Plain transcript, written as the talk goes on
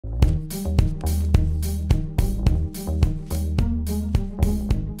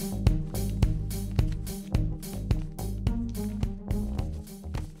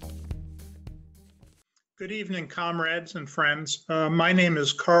Good evening, comrades and friends. My name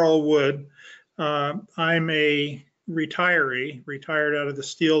is Carl Wood. I'm a retiree, retired out of the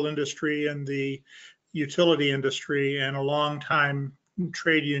steel industry and the utility industry, and a longtime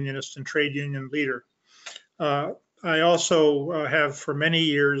trade unionist and trade union leader. I also have for many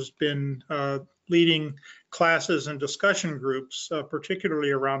years been leading classes and discussion groups,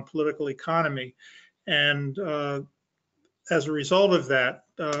 particularly around political economy. And as a result of that,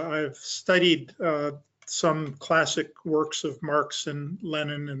 I've studied some classic works of Marx and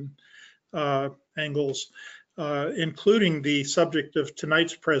Lenin and Engels, including the subject of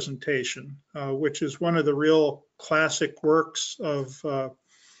tonight's presentation, which is one of the real classic works of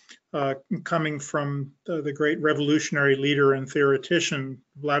coming from the great revolutionary leader and theoretician,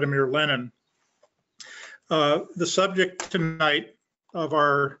 Vladimir Lenin. The subject tonight of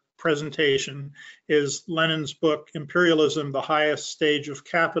our presentation is Lenin's book, Imperialism, the Highest Stage of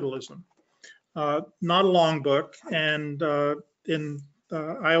Capitalism. Not a long book, and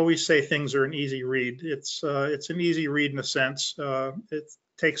I always say things are an easy read. It's an easy read in a sense. It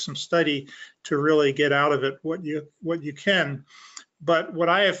takes some study to really get out of it what you can. But what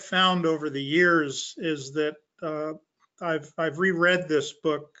I have found over the years is that I've reread this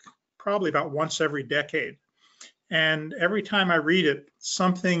book probably about once every decade, and every time I read it,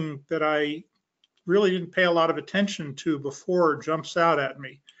 something that I really didn't pay a lot of attention to before jumps out at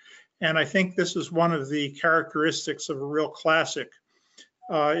me. And I think this is one of the characteristics of a real classic,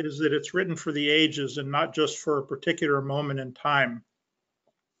 is that it's written for the ages and not just for a particular moment in time.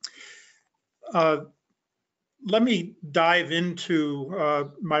 Let me dive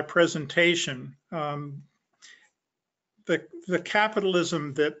into my presentation. The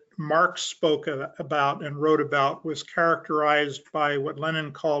capitalism that Marx spoke about and wrote about was characterized by what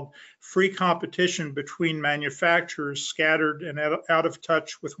Lenin called free competition between manufacturers scattered and out of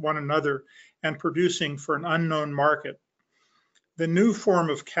touch with one another and producing for an unknown market. The new form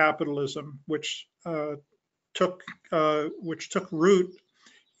of capitalism, which took root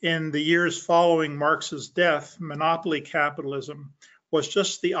in the years following Marx's death, monopoly capitalism, was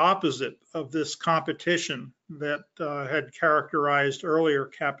just the opposite of this competition that had characterized earlier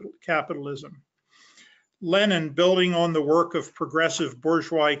capitalism. Lenin, building on the work of progressive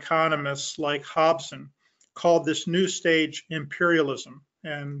bourgeois economists like Hobson, called this new stage imperialism,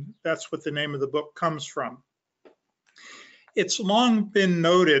 and that's what the name of the book comes from. It's long been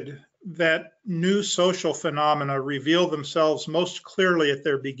noted that new social phenomena reveal themselves most clearly at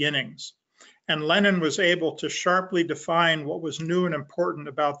their beginnings. And Lenin was able to sharply define what was new and important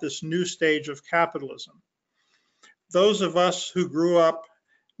about this new stage of capitalism. Those of us who grew up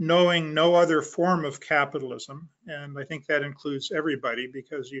knowing no other form of capitalism, and I think that includes everybody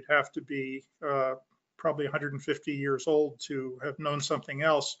because you'd have to be probably 150 years old to have known something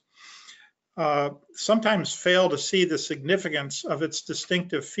else, sometimes fail to see the significance of its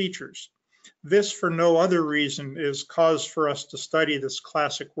distinctive features. This, for no other reason, is cause for us to study this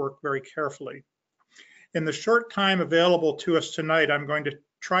classic work very carefully. In the short time available to us tonight, I'm going to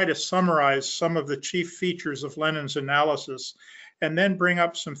try to summarize some of the chief features of Lenin's analysis and then bring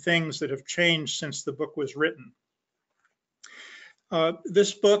up some things that have changed since the book was written.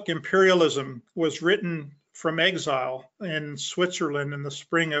 This book, Imperialism, was written from exile in Switzerland in the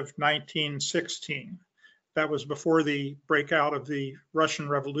spring of 1916. That was before the breakout of the Russian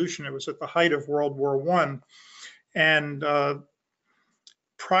Revolution. It was at the height of World War I. And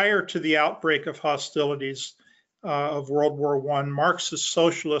prior to the outbreak of hostilities of World War I, Marxist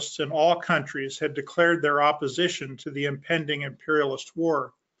socialists in all countries had declared their opposition to the impending imperialist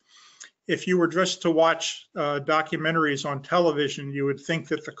war. If you were just to watch documentaries on television, you would think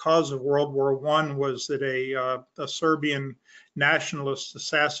that the cause of World War I was that a Serbian nationalist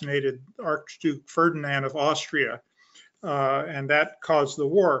assassinated Archduke Ferdinand of Austria, and that caused the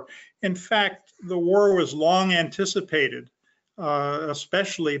war. In fact, the war was long anticipated,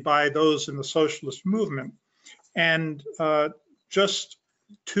 especially by those in the socialist movement. And just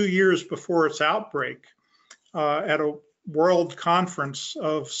 2 years before its outbreak, at a World Conference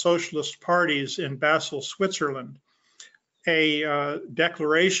of Socialist Parties in Basel, Switzerland, a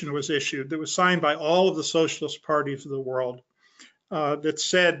declaration was issued that was signed by all of the socialist parties of the world that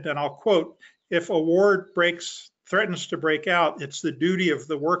said, and I'll quote, "If a war threatens to break out, it's the duty of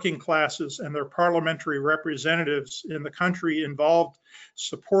the working classes and their parliamentary representatives in the country involved,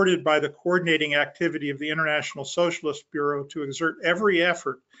 supported by the coordinating activity of the International Socialist Bureau, to exert every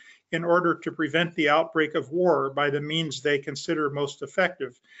effort in order to prevent the outbreak of war by the means they consider most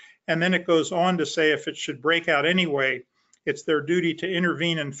effective." And then it goes on to say, if it should break out anyway, it's their duty to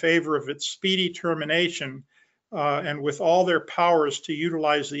intervene in favor of its speedy termination and with all their powers to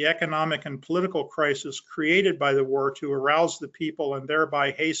utilize the economic and political crisis created by the war to arouse the people and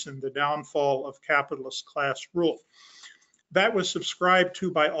thereby hasten the downfall of capitalist class rule. That was subscribed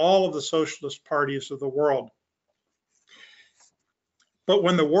to by all of the socialist parties of the world. But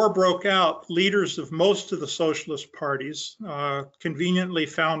when the war broke out, leaders of most of the socialist parties conveniently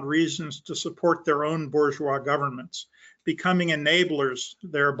found reasons to support their own bourgeois governments, becoming enablers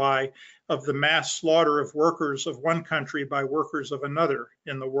thereby of the mass slaughter of workers of one country by workers of another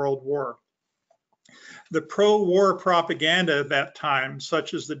in the World War. The pro-war propaganda at that time,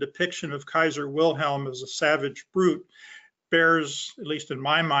 such as the depiction of Kaiser Wilhelm as a savage brute, bears, at least in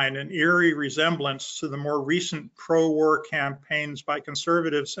my mind, an eerie resemblance to the more recent pro-war campaigns by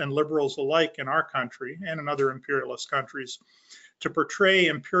conservatives and liberals alike in our country and in other imperialist countries to portray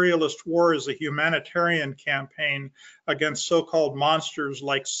imperialist war as a humanitarian campaign against so-called monsters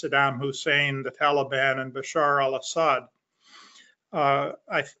like Saddam Hussein, the Taliban, and Bashar al-Assad.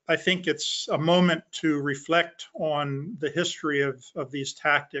 I think it's a moment to reflect on the history of these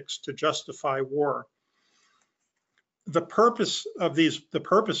tactics to justify war. The purposes of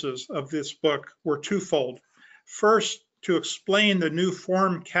this book were twofold. First, to explain the new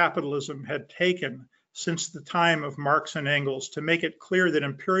form capitalism had taken since the time of Marx and Engels, to make it clear that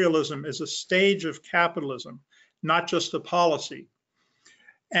imperialism is a stage of capitalism, not just a policy,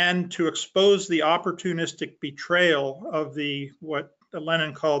 and to expose the opportunistic betrayal of what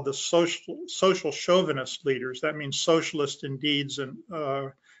Lenin called the social chauvinist leaders. That means socialist in deeds and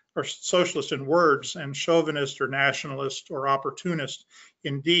or socialist in words, and chauvinist or nationalist or opportunist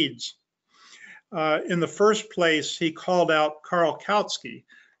in deeds. In the first place, he called out Karl Kautsky,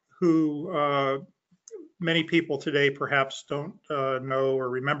 who many people today perhaps don't know or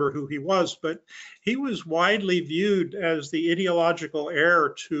remember who he was, but he was widely viewed as the ideological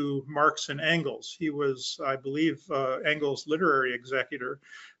heir to Marx and Engels. He was, I believe, Engels' literary executor.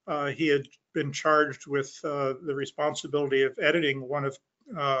 He had been charged with the responsibility of editing one of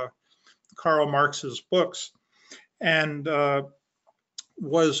Karl Marx's books, and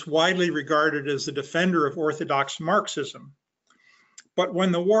was widely regarded as the defender of orthodox Marxism. But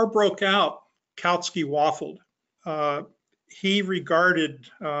when the war broke out, Kautsky waffled. He regarded,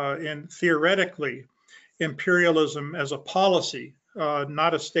 theoretically, imperialism as a policy,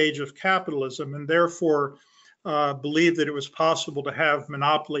 not a stage of capitalism, and therefore believed that it was possible to have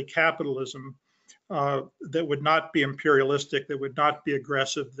monopoly capitalism that would not be imperialistic, that would not be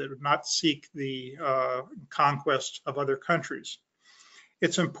aggressive, that would not seek the conquest of other countries.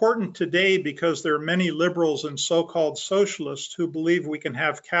 It's important today because there are many liberals and so-called socialists who believe we can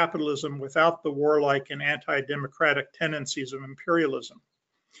have capitalism without the warlike and anti-democratic tendencies of imperialism.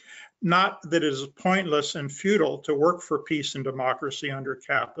 Not that it is pointless and futile to work for peace and democracy under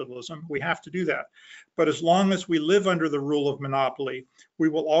capitalism. We have to do that. But as long as we live under the rule of monopoly, we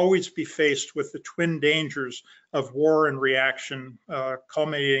will always be faced with the twin dangers of war and reaction,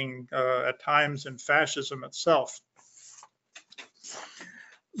 culminating at times in fascism itself.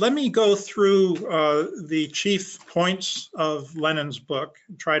 Let me go through the chief points of Lenin's book,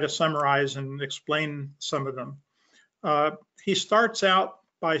 try to summarize and explain some of them. He starts out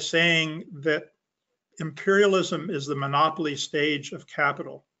by saying that imperialism is the monopoly stage of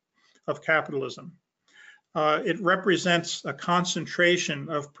capitalism. It represents a concentration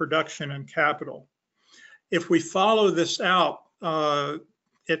of production and capital. If we follow this out,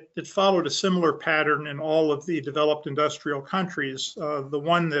 it followed a similar pattern in all of the developed industrial countries. The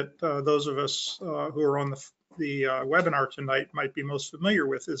one that those of us who are on the webinar tonight might be most familiar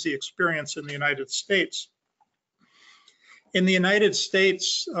with is the experience in the United States. In the United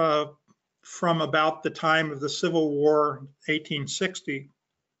States, from about the time of the Civil War, 1860,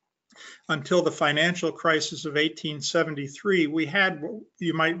 until the financial crisis of 1873, we had what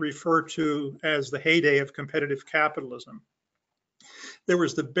you might refer to as the heyday of competitive capitalism. There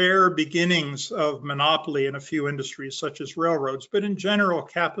was the bare beginnings of monopoly in a few industries, such as railroads, but in general,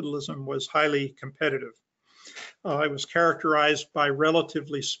 capitalism was highly competitive. It was characterized by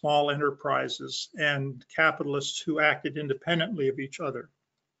relatively small enterprises and capitalists who acted independently of each other.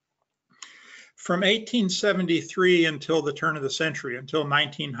 From 1873 until the turn of the century, until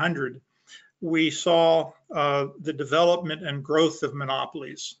 1900, we saw the development and growth of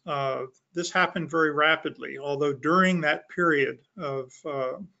monopolies. This happened very rapidly, although during that period of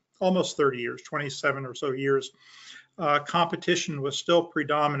almost 30 years, 27 or so years, competition was still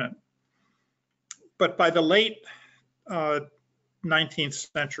predominant. But by the late 19th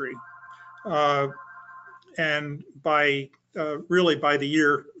century, and really by the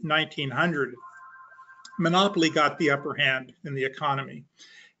year 1900, monopoly got the upper hand in the economy.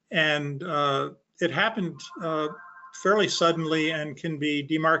 And it happened fairly suddenly and can be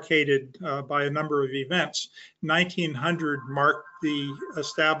demarcated by a number of events. 1900 marked the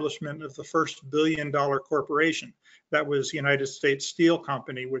establishment of the first billion-dollar corporation. That was the United States Steel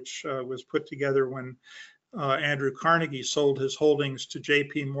Company, which was put together when Andrew Carnegie sold his holdings to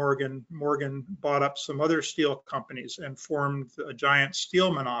J.P. Morgan. Morgan bought up some other steel companies and formed a giant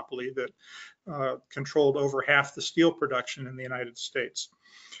steel monopoly that controlled over half the steel production in the United States.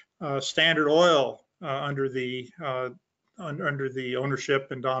 Standard Oil, under the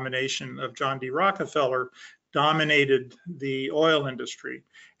ownership and domination of John D. Rockefeller, dominated the oil industry.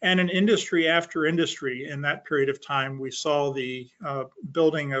 And in industry after industry in that period of time, we saw the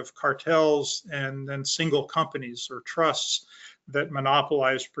building of cartels and then single companies or trusts that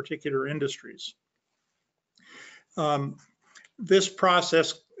monopolized particular industries. This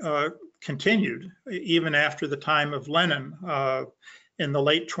process continued even after the time of Lenin. In the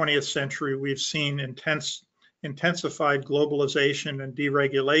late 20th century, we've seen intensified globalization and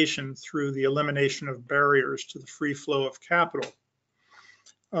deregulation through the elimination of barriers to the free flow of capital.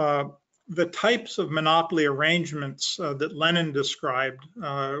 The types of monopoly arrangements that Lenin described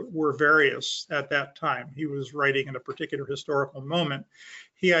were various at that time. He was writing in a particular historical moment.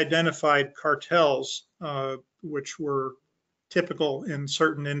 He identified cartels, which were typical in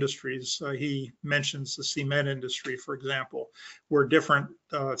certain industries. He mentions the cement industry, for example, where different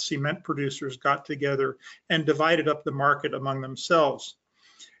cement producers got together and divided up the market among themselves.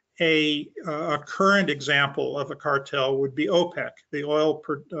 A current example of a cartel would be OPEC, the oil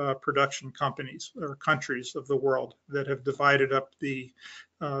production companies or countries of the world that have divided up the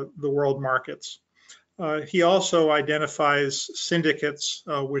world markets. He also identifies syndicates,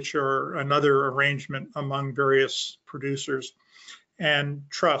 which are another arrangement among various producers, and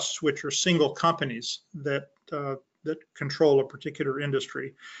trusts, which are single companies that control a particular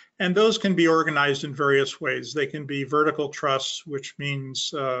industry. And those can be organized in various ways. They can be vertical trusts, which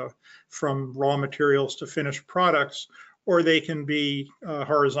means from raw materials to finished products, or they can be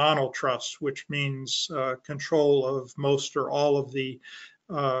horizontal trusts, which means control of most or all of the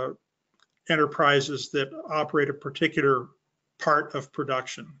enterprises that operate a particular part of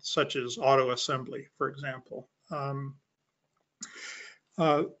production, such as auto assembly, for example.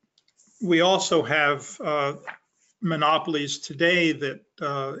 We also have monopolies today that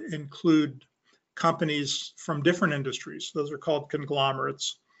include companies from different industries. Those are called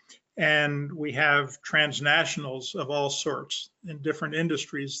conglomerates. And we have transnationals of all sorts in different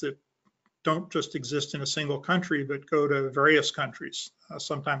industries that don't just exist in a single country, but go to various countries,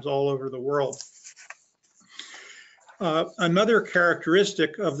 sometimes all over the world. Another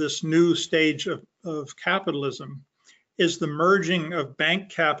characteristic of this new stage of capitalism is the merging of bank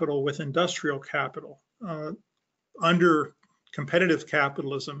capital with industrial capital. Under competitive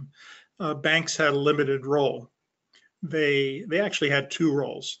capitalism, banks had a limited role. They actually had two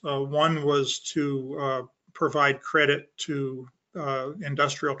roles. One was to provide credit to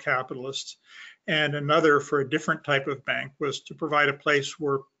industrial capitalists, and another, for a different type of bank, was to provide a place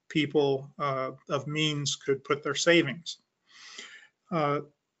where people of means could put their savings.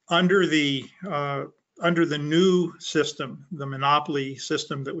 Under the new system, the monopoly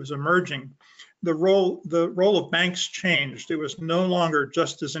system that was emerging, the role of banks changed. It was no longer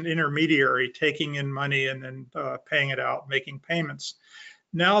just as an intermediary taking in money and then paying it out, making payments.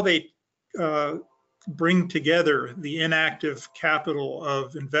 Now they bring together the inactive capital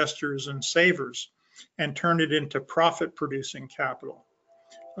of investors and savers and turn it into profit-producing capital.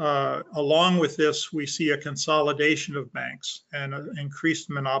 Along with this, we see a consolidation of banks and an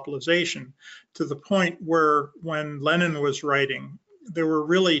increased monopolization, to the point where when Lenin was writing, there were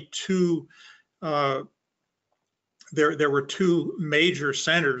really two major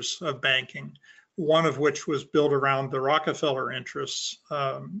centers of banking, one of which was built around the Rockefeller interests,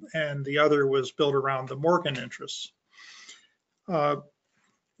 and the other was built around the Morgan interests.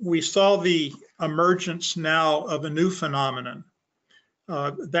 We saw the emergence now of a new phenomenon.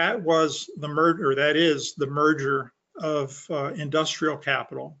 That is the merger of industrial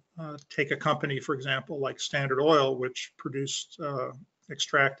capital. Take a company, for example, like Standard Oil, which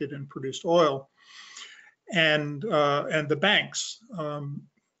extracted and produced oil, and the banks.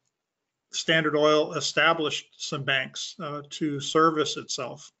 Standard Oil established some banks to service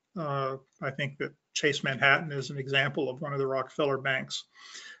itself. I think that Chase Manhattan is an example of one of the Rockefeller banks.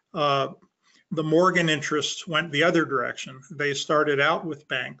 The Morgan interests went the other direction. They started out with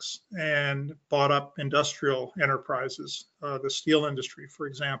banks and bought up industrial enterprises, the steel industry, for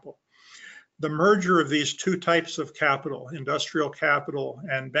example. The merger of these two types of capital, industrial capital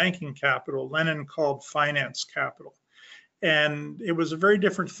and banking capital, Lenin called finance capital. And it was a very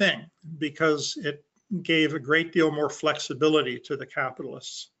different thing because it gave a great deal more flexibility to the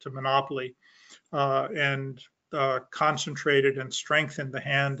capitalists, to monopoly, and concentrated and strengthened the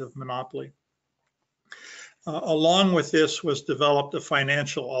hand of monopoly. Along with this was developed a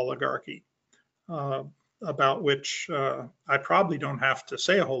financial oligarchy, about which I probably don't have to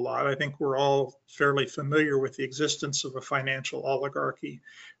say a whole lot. I think we're all fairly familiar with the existence of a financial oligarchy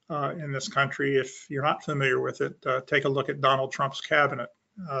in this country. If you're not familiar with it, take a look at Donald Trump's cabinet.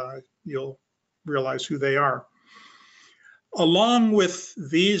 You'll realize who they are. Along with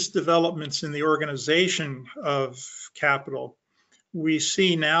these developments in the organization of capital, we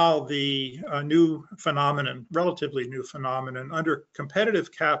see now the new phenomenon, relatively new phenomenon. Under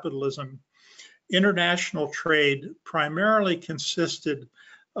competitive capitalism, international trade primarily consisted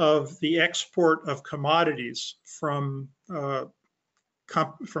of the export of commodities from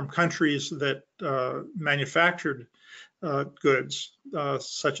countries that manufactured goods,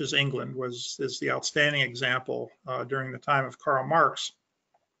 such as England is the outstanding example during the time of Karl Marx,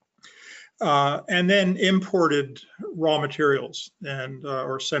 and then imported raw materials and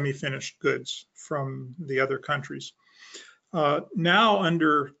or semi-finished goods from the other countries. Now,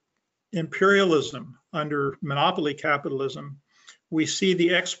 under imperialism, under monopoly capitalism, we see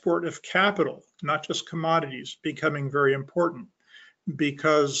the export of capital, not just commodities, becoming very important,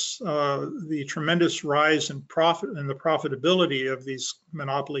 because the tremendous rise in profit and the profitability of these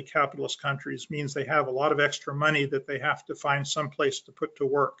monopoly capitalist countries means they have a lot of extra money that they have to find some place to put to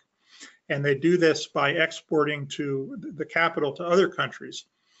work. And they do this by exporting to the capital to other countries,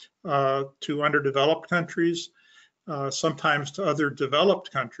 to underdeveloped countries, sometimes to other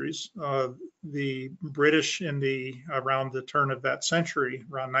developed countries. The British around the turn of that century,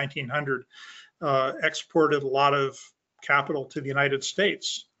 around 1900, exported a lot of capital to the United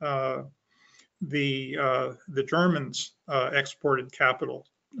States. The Germans exported capital.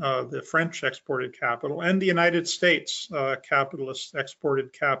 The French exported capital, and the United States capitalists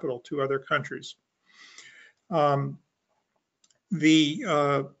exported capital to other countries.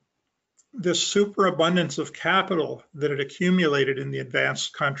 This superabundance of capital that had accumulated in the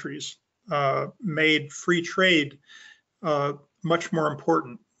advanced countries made free trade much more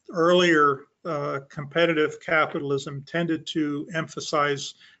important. Earlier, competitive capitalism tended to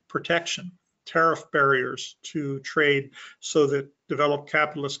emphasize protection, tariff barriers to trade, so that developed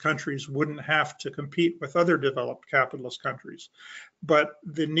capitalist countries wouldn't have to compete with other developed capitalist countries. But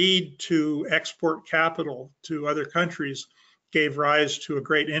the need to export capital to other countries gave rise to a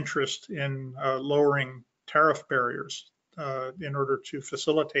great interest in lowering tariff barriers in order to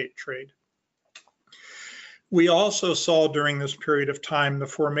facilitate trade. We also saw during this period of time the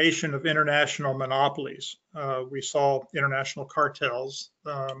formation of international monopolies. We saw international cartels.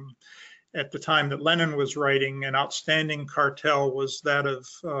 At the time that Lenin was writing, an outstanding cartel was that of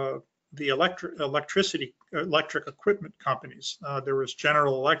the electric equipment companies. There was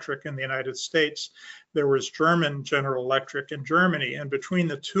General Electric in the United States. There was German General Electric in Germany. And between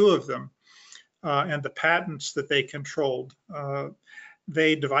the two of them and the patents that they controlled,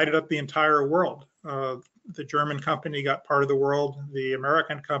 they divided up the entire world. The German company got part of the world, the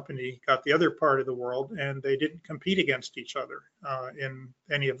American company got the other part of the world, and they didn't compete against each other in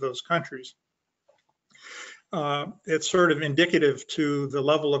any of those countries. It's sort of indicative to the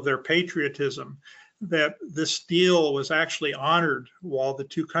level of their patriotism that this deal was actually honored while the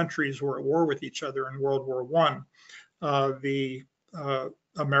two countries were at war with each other in World War I. The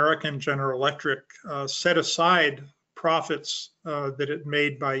American General Electric set aside profits that it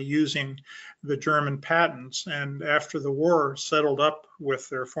made by using the German patents, and after the war settled up with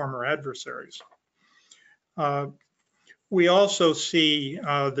their former adversaries. We also see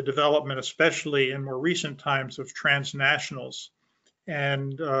the development, especially in more recent times, of transnationals,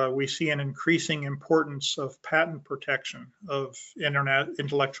 and we see an increasing importance of patent protection, of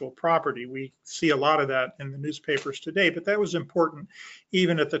intellectual property. We see a lot of that in the newspapers today, but that was important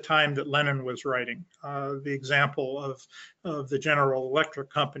even at the time that Lenin was writing. The example of the General Electric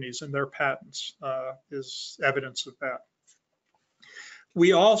companies and their patents is evidence of that.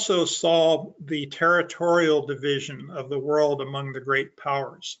 We also saw the territorial division of the world among the great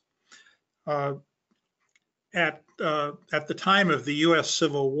powers. At the time of the US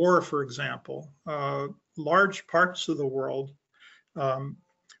Civil War, for example, large parts of the world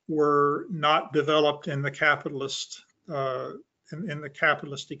were not developed in the capitalist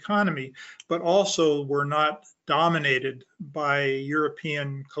economy, but also were not dominated by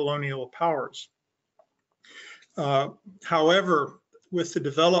European colonial powers. However, with the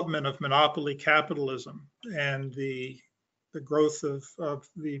development of monopoly capitalism and the growth of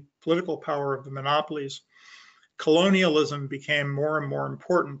the political power of the monopolies, colonialism became more and more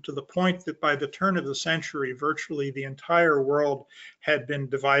important, to the point that by the turn of the century, virtually the entire world had been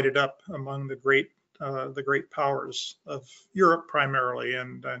divided up among the great powers of Europe primarily,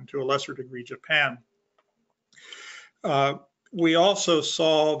 and to a lesser degree Japan. We also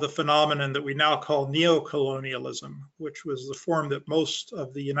saw the phenomenon that we now call neo-colonialism, which was the form that most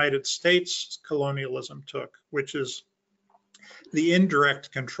of the United States colonialism took, which is the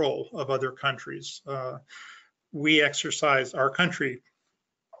indirect control of other countries. Our country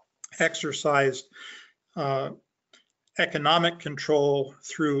exercised economic control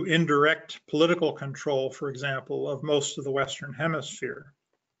through indirect political control, for example, of most of the Western Hemisphere.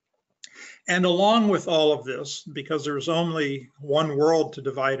 And along with all of this, because there was only one world to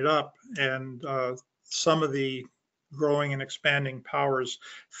divide it up, and some of the growing and expanding powers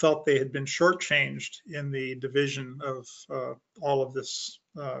felt they had been shortchanged in the division of all of this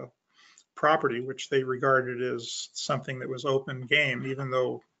property, which they regarded as something that was open game, even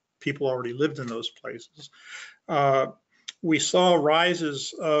though people already lived in those places. We saw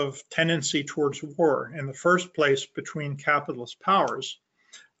rises of tendency towards war, in the first place between capitalist powers,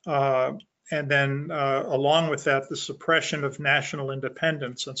 and then along with that, the suppression of national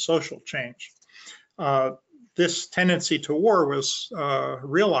independence and social change. This tendency to war was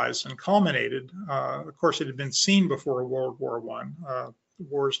realized and culminated. Of course, it had been seen before World War I.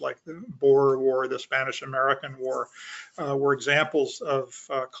 Wars like the Boer War, the Spanish-American War, were examples of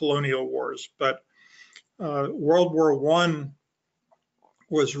colonial wars. But World War I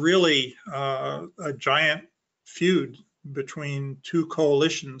was really a giant feud between two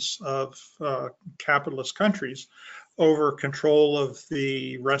coalitions of capitalist countries over control of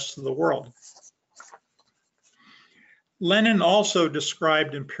the rest of the world. Lenin also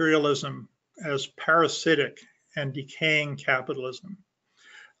described imperialism as parasitic and decaying capitalism.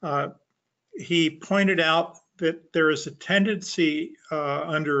 He pointed out that there is a tendency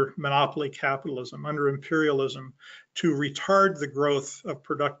under monopoly capitalism, under imperialism, to retard the growth of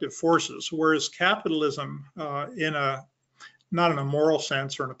productive forces, whereas capitalism, not in a moral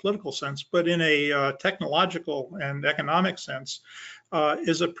sense or in a political sense, but in a technological and economic sense,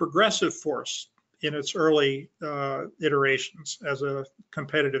 is a progressive force in its early iterations as a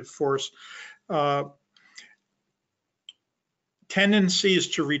competitive force. Tendencies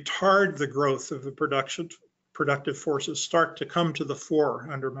to retard the growth of the productive forces start to come to the fore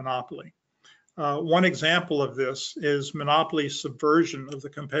under monopoly. One example of this is monopoly subversion of the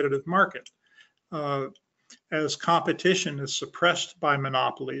competitive market. As competition is suppressed by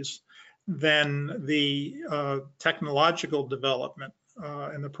monopolies, then the technological development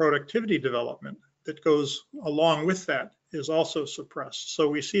and the productivity development that goes along with that is also suppressed. So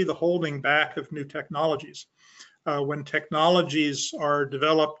we see the holding back of new technologies. When technologies are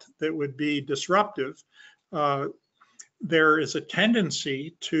developed that would be disruptive, there is a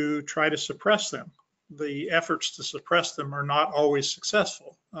tendency to try to suppress them. The efforts to suppress them are not always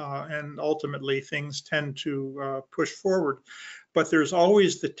successful, and ultimately things tend to push forward. But there's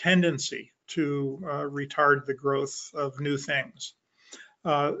always the tendency to retard the growth of new things.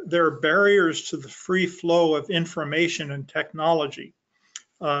 There are barriers to the free flow of information and technology,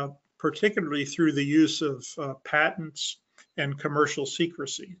 particularly through the use of patents and commercial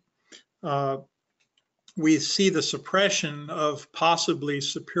secrecy. We see the suppression of possibly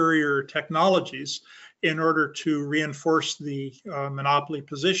superior technologies in order to reinforce the monopoly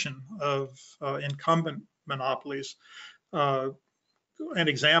position of incumbent monopolies. An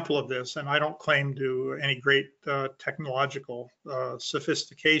example of this, and I don't claim to any great technological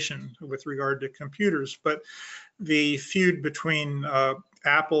sophistication with regard to computers, but the feud between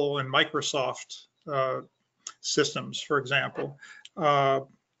Apple and Microsoft systems, for example,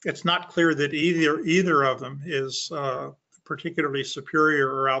 it's not clear that either of them is particularly superior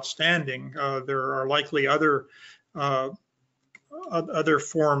or outstanding. There are likely other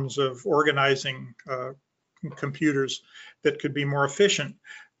forms of organizing computers that could be more efficient,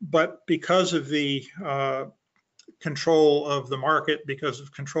 but because of the control of the market, because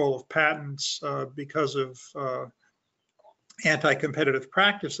of control of patents, because of anti-competitive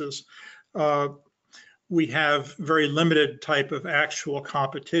practices, we have very limited type of actual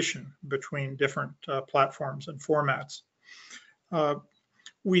competition between different platforms and formats.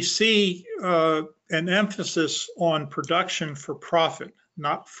 We see an emphasis on production for profit,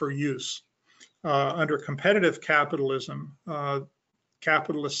 not for use. Under competitive capitalism,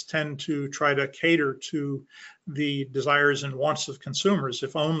 capitalists tend to try to cater to the desires and wants of consumers,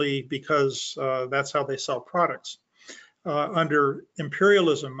 if only because that's how they sell products. Under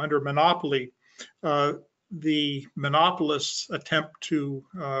imperialism, under monopoly, the monopolists attempt to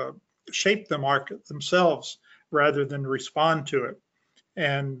shape the market themselves rather than respond to it,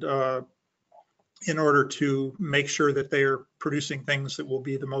 and in order to make sure that they are producing things that will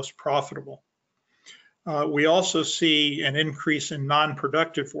be the most profitable. We also see an increase in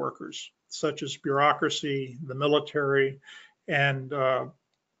non-productive workers, such as bureaucracy, the military, and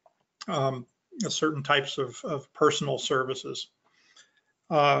certain types of personal services.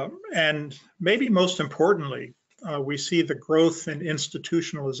 And maybe most importantly, we see the growth and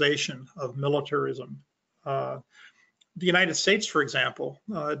institutionalization of militarism. The United States, for example,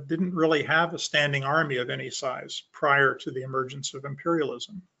 didn't really have a standing army of any size prior to the emergence of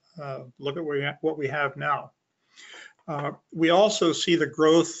imperialism. Look at what we have now. We also see the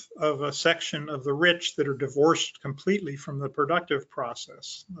growth of a section of the rich that are divorced completely from the productive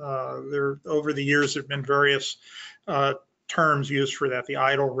process. Over the years, there have been various terms used for that, the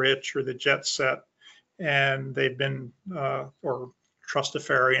idle rich or the jet set, and they've been, or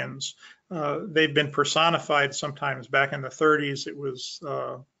trustafarians, they've been personified sometimes. Back in the 30s, it was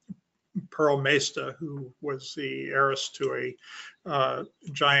Pearl Mesta, who was the heiress to a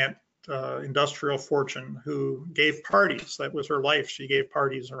giant industrial fortune, who gave parties. That was her life. She gave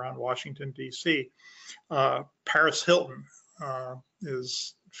parties around Washington, D.C. Paris Hilton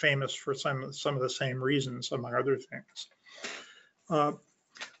is famous for some of the same reasons, among other things.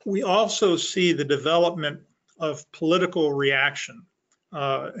 We also see the development of political reaction,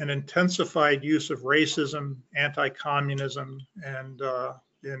 an intensified use of racism, anti-communism, and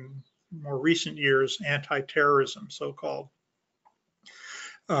in more recent years, anti-terrorism, so-called.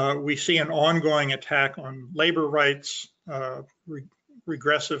 We see an ongoing attack on labor rights,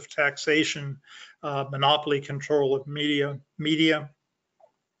 regressive taxation, monopoly control of media.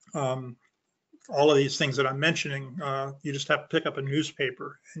 All of these things that I'm mentioning, you just have to pick up a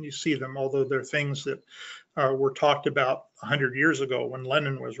newspaper and you see them, although they're things that were talked about 100 years ago when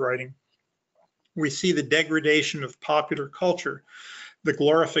Lenin was writing. We see the degradation of popular culture, the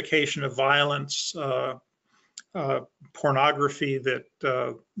glorification of violence, pornography that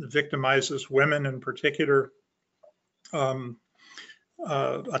victimizes women in particular, a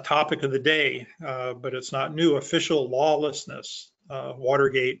topic of the day, but it's not new, official lawlessness,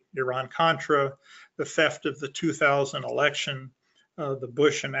 Watergate, Iran-Contra, the theft of the 2000 election, the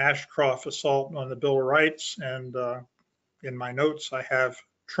Bush and Ashcroft assault on the Bill of Rights, and in my notes I have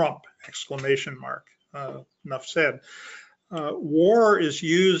Trump, exclamation mark. Enough said. War is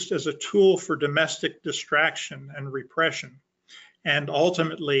used as a tool for domestic distraction and repression, and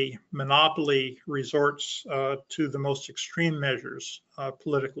ultimately monopoly resorts to the most extreme measures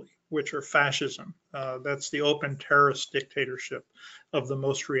politically, which are fascism. That's the open terrorist dictatorship of the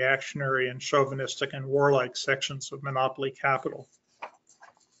most reactionary and chauvinistic and warlike sections of monopoly capital.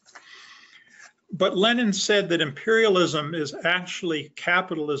 But Lenin said that imperialism is actually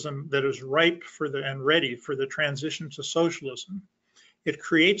capitalism that is ripe for and ready for the transition to socialism. It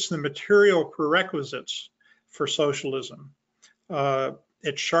creates the material prerequisites for socialism.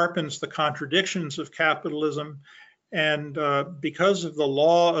 It sharpens the contradictions of capitalism, and because of the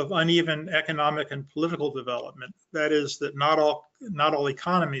law of uneven economic and political development, that is that not all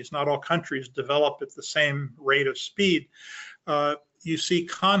economies, not all countries develop at the same rate of speed, you see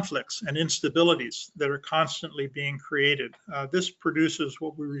conflicts and instabilities that are constantly being created. This produces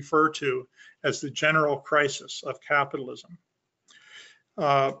what we refer to as the general crisis of capitalism.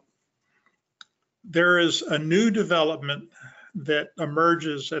 There is a new development that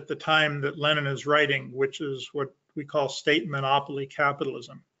emerges at the time that Lenin is writing, which is what we call state monopoly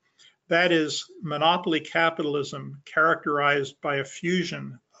capitalism. That is monopoly capitalism characterized by a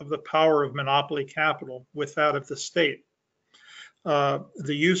fusion of the power of monopoly capital with that of the state. The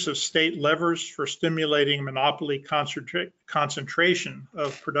use of state levers for stimulating monopoly concentration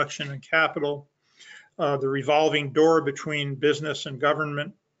of production and capital, the revolving door between business and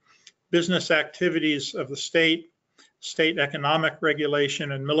government, business activities of the state, state economic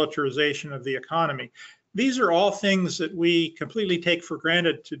regulation, and militarization of the economy. These are all things that we completely take for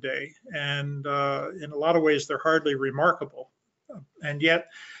granted today, and in a lot of ways they're hardly remarkable. And yet,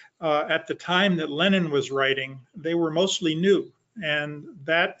 at the time that Lenin was writing, they were mostly new. And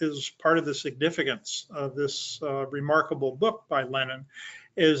that is part of the significance of this remarkable book by Lenin,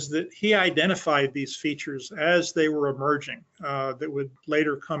 is that he identified these features as they were emerging that would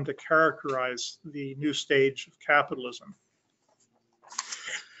later come to characterize the new stage of capitalism.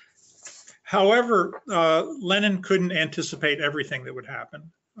 However, Lenin couldn't anticipate everything that would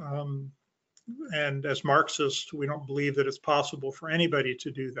happen. And as Marxists, we don't believe that it's possible for anybody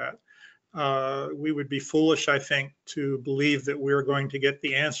to do that. We would be foolish, I think, to believe that we're going to get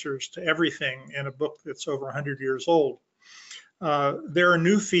the answers to everything in a book that's over 100 years old. There are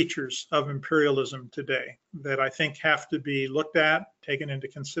new features of imperialism today that I think have to be looked at, taken into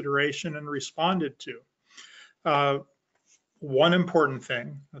consideration, and responded to. One important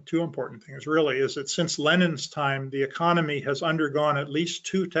thing, two important things really, is that since Lenin's time, the economy has undergone at least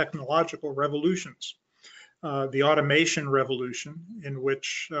two technological revolutions. The automation revolution, in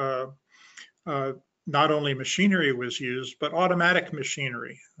which not only machinery was used, but automatic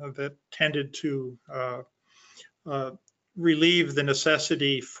machinery that tended to relieve the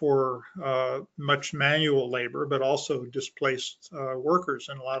necessity for much manual labor, but also displaced workers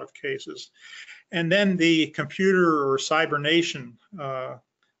in a lot of cases. And then the computer or cybernation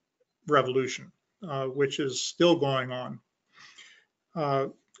revolution, which is still going on.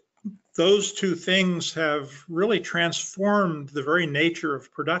 Those two things have really transformed the very nature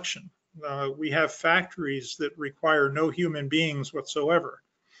of production. We have factories that require no human beings whatsoever.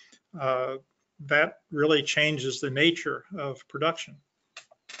 That really changes the nature of production.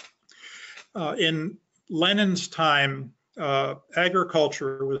 In Lenin's time,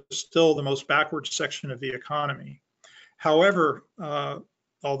 agriculture was still the most backward section of the economy. However,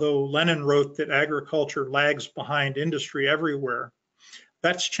 although Lenin wrote that agriculture lags behind industry everywhere,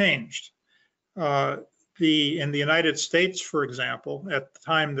 that's changed. In the United States, for example, at the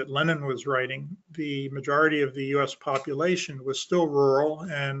time that Lenin was writing, the majority of the US population was still rural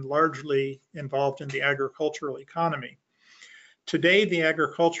and largely involved in the agricultural economy. Today, the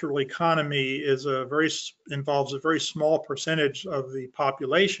agricultural economy involves a very small percentage of the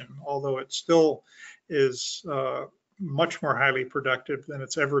population, although it still is much more highly productive than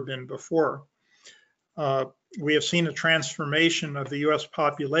it's ever been before. We have seen a transformation of the US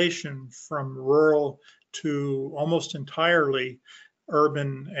population from rural to almost entirely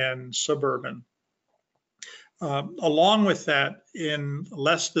urban and suburban. Along with that, in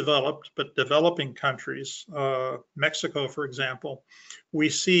less developed but developing countries, Mexico, for example, we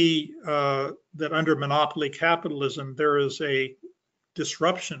see that under monopoly capitalism, there is a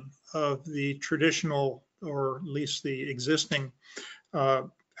disruption of the traditional, or at least the existing,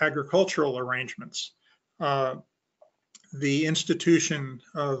 agricultural arrangements. The institution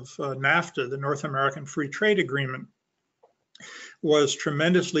of NAFTA, the North American Free Trade Agreement, was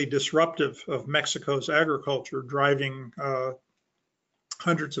tremendously disruptive of Mexico's agriculture, driving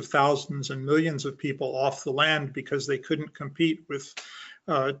hundreds of thousands and millions of people off the land because they couldn't compete with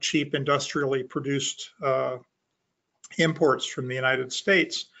cheap industrially produced imports from the United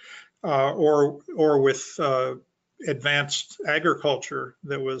States, or with advanced agriculture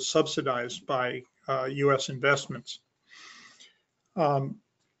that was subsidized by US investments.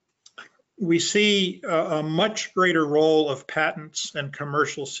 We see a much greater role of patents and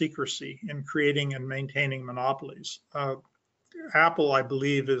commercial secrecy in creating and maintaining monopolies. Apple, I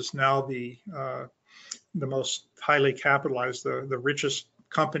believe, is now the most highly capitalized, the richest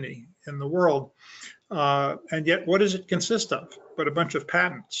company in the world. And yet, what does it consist of but a bunch of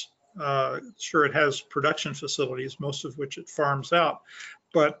patents? Sure, it has production facilities, most of which it farms out,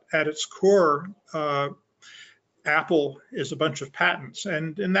 but at its core, Apple is a bunch of patents,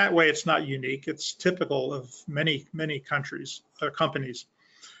 and in that way, it's not unique. It's typical of many, many companies.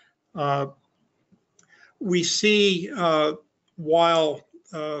 We see, while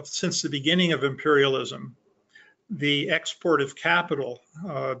since the beginning of imperialism, the export of capital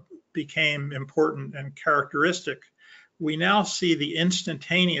became important and characteristic, we now see the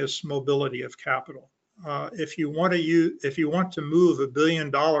instantaneous mobility of capital. If you want to move $1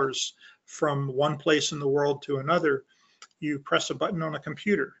 billion from one place in the world to another, you press a button on a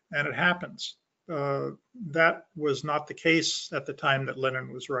computer and it happens. That was not the case at the time that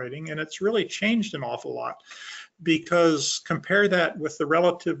Lenin was writing, and it's really changed an awful lot, because compare that with the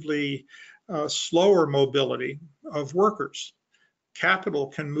relatively slower mobility of workers. Capital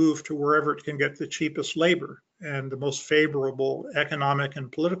can move to wherever it can get the cheapest labor and the most favorable economic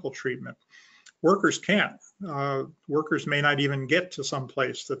and political treatment. Workers can't. Workers may not even get to some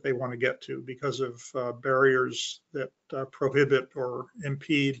place that they want to get to because of barriers that prohibit or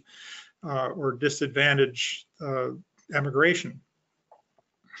impede or disadvantage emigration.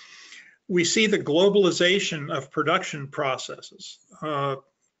 We see the globalization of production processes.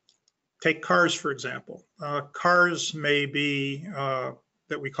 Take cars, for example. Cars may be,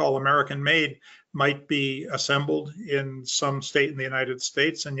 that we call American made, might be assembled in some state in the United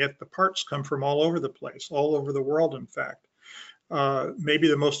States, and yet the parts come from all over the place, all over the world, in fact. Maybe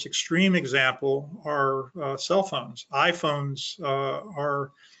the most extreme example are cell phones. iPhones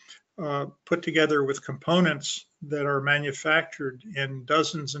are put together with components that are manufactured in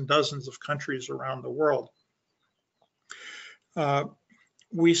dozens and dozens of countries around the world.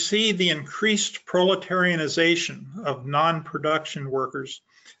 we see the increased proletarianization of non-production workers,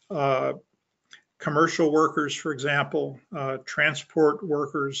 commercial workers, for example, transport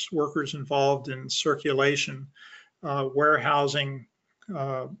workers, workers involved in circulation, warehousing,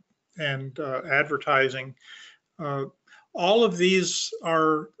 and advertising. All of these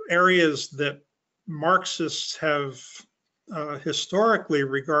are areas that Marxists have historically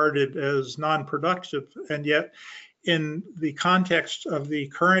regarded as non-productive, and yet in the context of the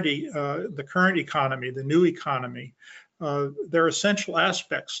current economy, the new economy, they're essential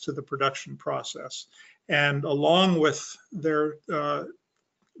aspects to the production process. And along with their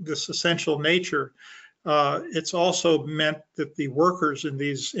this essential nature, it's also meant that the workers in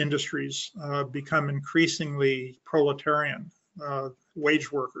these industries become increasingly proletarian,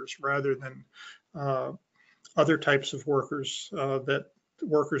 wage workers, rather than other types of workers that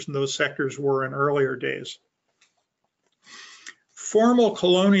workers in those sectors were in earlier days. Formal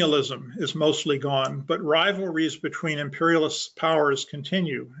colonialism is mostly gone, but rivalries between imperialist powers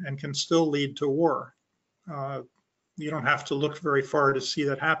continue and can still lead to war. You don't have to look very far to see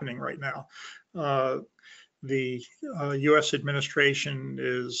that happening right now. The US administration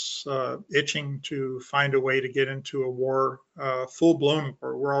is itching to find a way to get into a war, full-blown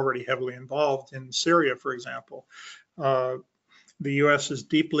war. We're already heavily involved in Syria, for example. The US is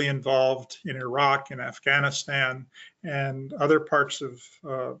deeply involved in Iraq and Afghanistan and other parts of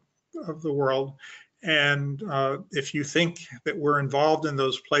the world. And if you think that we're involved in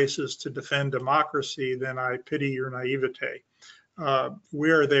those places to defend democracy, then I pity your naivete. We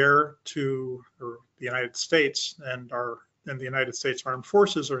are there to, or the United States and the United States Armed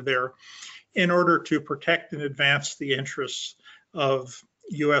Forces are there in order to protect and advance the interests of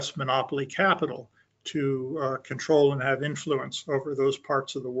US monopoly capital, to control and have influence over those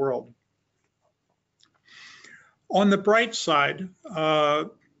parts of the world. On the bright side,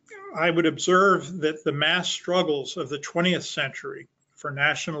 I would observe that the mass struggles of the 20th century for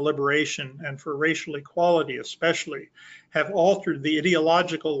national liberation and for racial equality especially have altered the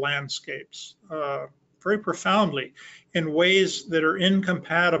ideological landscapes very profoundly in ways that are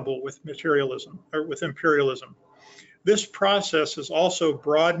incompatible with materialism or with imperialism. This process has also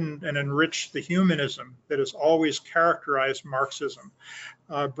broadened and enriched the humanism that has always characterized Marxism,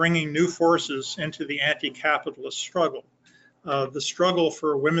 bringing new forces into the anti-capitalist struggle. The struggle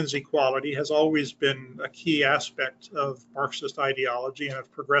for women's equality has always been a key aspect of Marxist ideology and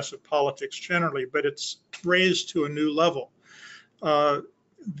of progressive politics generally, but it's raised to a new level.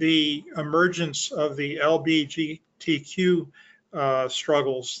 The emergence of the LGBTQ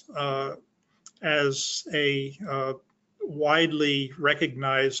struggles as a widely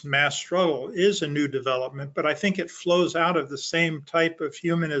recognized mass struggle is a new development, but I think it flows out of the same type of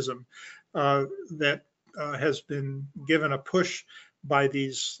humanism that has been given a push by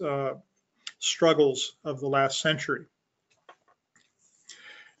these struggles of the last century.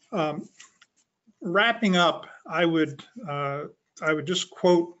 Wrapping up, I would just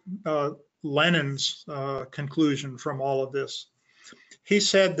quote Lenin's conclusion from all of this. He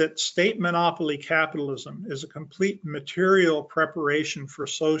said that state monopoly capitalism is a complete material preparation for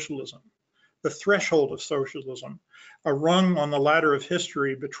socialism, the threshold of socialism, a rung on the ladder of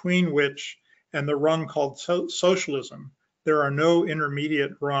history between which and the rung called socialism, there are no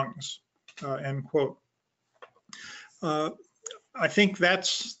intermediate rungs, end quote. I think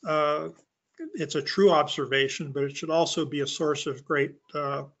that's, it's a true observation, but it should also be a source of great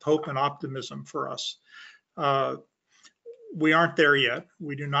hope and optimism for us. We aren't there yet.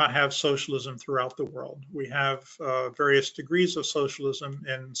 We do not have socialism throughout the world. We have various degrees of socialism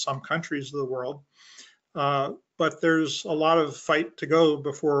in some countries of the world, but there's a lot of fight to go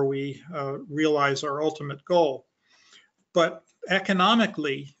before we realize our ultimate goal. But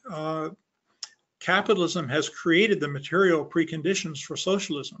economically, capitalism has created the material preconditions for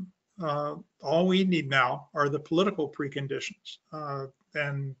socialism. All we need now are the political preconditions,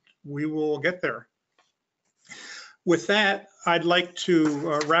 and we will get there. With that, I'd like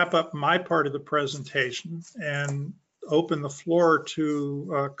to wrap up my part of the presentation and open the floor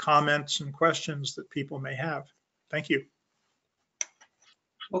to comments and questions that people may have. Thank you.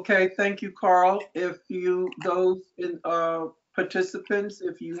 Okay, thank you, Carl. If those participants,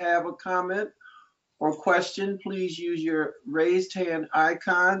 if you have a comment or question, please use your raised hand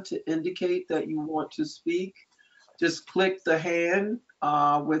icon to indicate that you want to speak. Just click the hand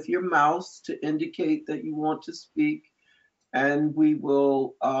with your mouse to indicate that you want to speak, and we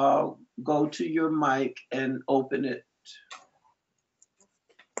will go to your mic and open it.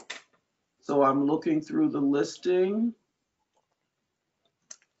 So I'm looking through the listing.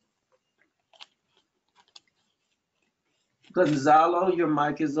 Gonzalo, your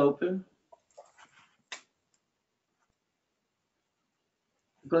mic is open.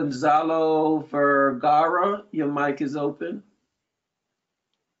 Gonzalo Vergara, your mic is open.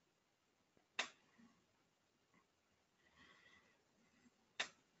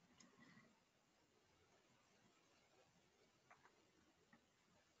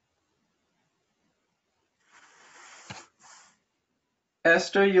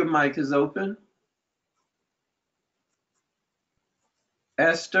 Esther, your mic is open.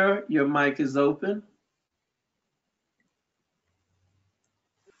 Esther, your mic is open.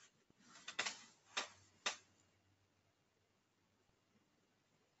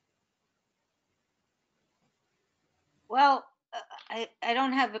 Well, I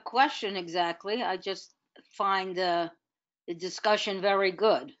don't have a question exactly. I just find the discussion very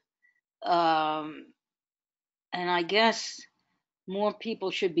good. And I guess more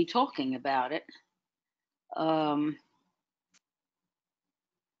people should be talking about it.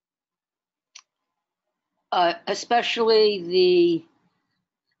 Especially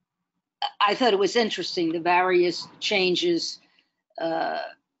I thought it was interesting, the various changes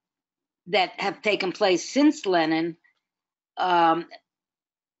that have taken place since Lenin that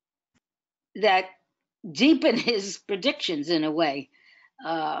deepen his predictions in a way.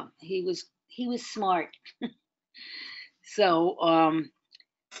 He was smart. So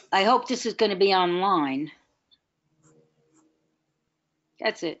I hope this is going to be online.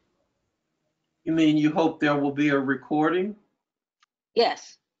 That's it. You mean you hope there will be a recording?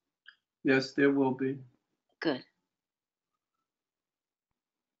 Yes. Yes, there will be. Good.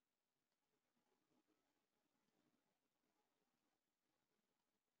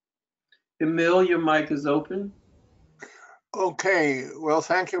 Emil, your mic is open. Okay, well,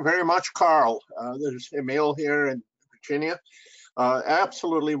 thank you very much, Carl. There's Emil here in Virginia.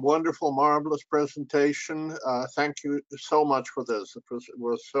 Absolutely wonderful, marvelous presentation. Thank you so much for this. It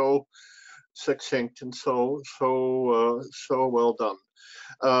was so succinct and so well done.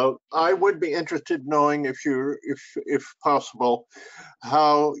 I would be interested knowing if possible,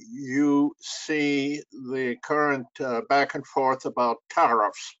 how you see the current back and forth about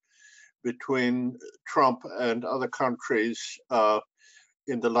tariffs between Trump and other countries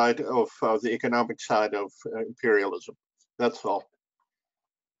in the light of the economic side of imperialism. That's all.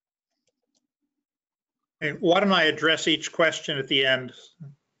 Okay, why don't I address each question at the end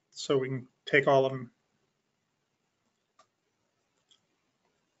so we can take all of them?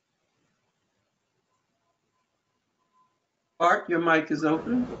 Art, your mic is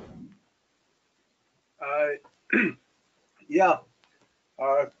open. Yeah,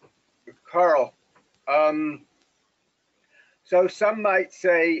 Carl. So some might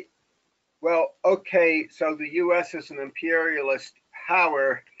say, well, okay, so the U.S. is an imperialist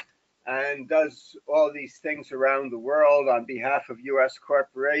power and does all these things around the world on behalf of U.S.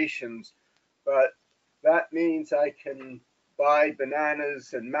 corporations, but that means I can buy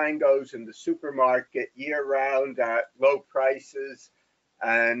bananas and mangoes in the supermarket year-round at low prices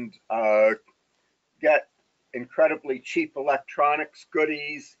and get incredibly cheap electronics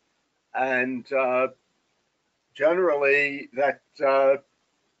goodies, and generally that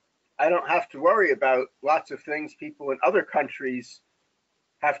I don't have to worry about lots of things people in other countries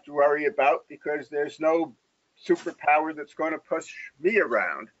have to worry about because there's no superpower that's going to push me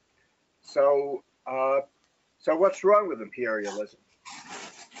around. So, so what's wrong with imperialism?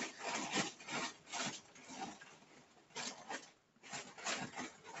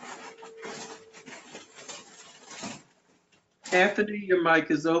 Anthony, your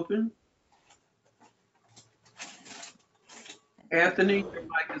mic is open. Anthony, your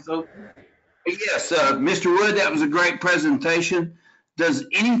mic is open. Yes, Mr. Wood, that was a great presentation. Does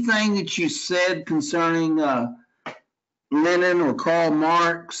anything that you said concerning Lenin or Karl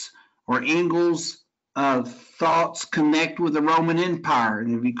Marx or Engels' thoughts connect with the Roman Empire?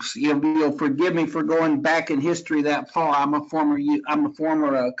 And if you'll forgive me for going back in history that far. I'm a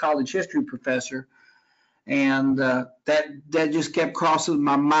former college history professor, and that just kept crossing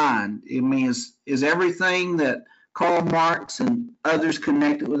my mind. I mean, is everything that Karl Marx and others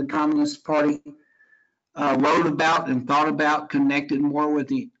connected with the Communist Party wrote about and thought about connected more with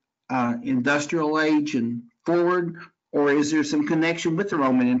the industrial age and forward, or is there some connection with the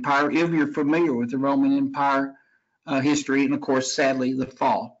Roman Empire if you're familiar with the Roman Empire history and, of course, sadly, the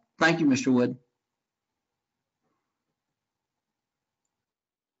fall? Thank you, Mr. Wood.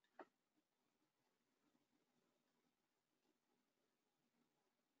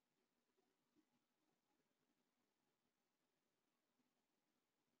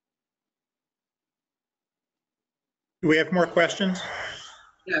 Do we have more questions?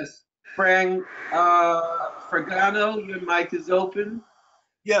 Yes. Fragano, your mic is open.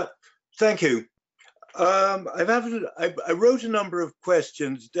 Yeah, thank you. I wrote a number of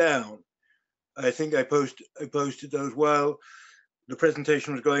questions down. I think I posted those while the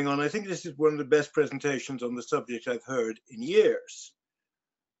presentation was going on. I think this is one of the best presentations on the subject I've heard in years.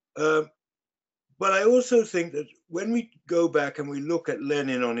 But I also think that when we go back and we look at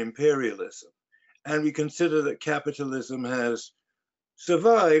Lenin on imperialism, and we consider that capitalism has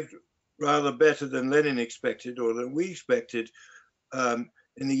survived rather better than Lenin expected, or than we expected,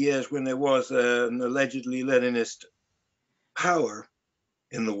 in the years when there was an allegedly Leninist power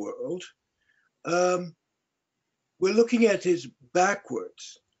in the world, we're looking at it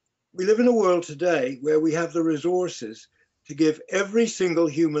backwards. We live in a world today where we have the resources to give every single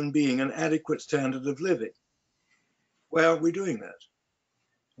human being an adequate standard of living. Why aren't we doing that?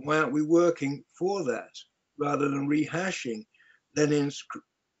 Why aren't we working for that rather than rehashing Lenin's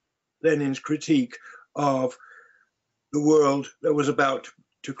critique of the world that was about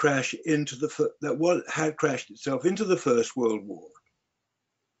to crash into had crashed itself into the First World War?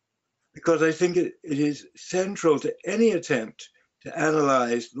 Because I think it is central to any attempt to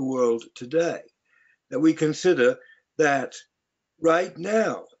analyze the world today that we consider that right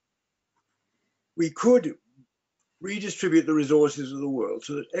now we could redistribute the resources of the world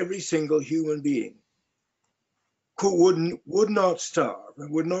so that every single human being would not starve,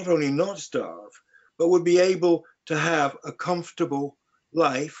 and would not only not starve, but would be able to have a comfortable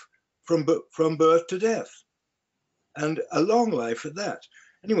life from birth to death, and a long life at that.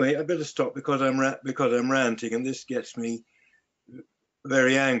 Anyway, I better stop because I'm ranting, and this gets me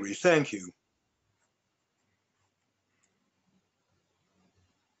very angry. Thank you.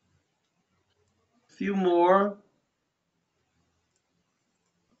 A few more.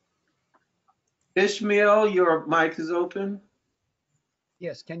 Ishmael, your mic is open.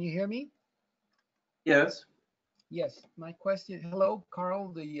 Yes, can you hear me? Yes. Yes, my question, hello,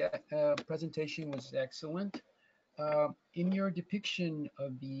 Carl, the presentation was excellent. In your depiction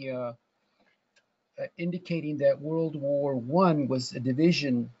of the indicating that World War I was a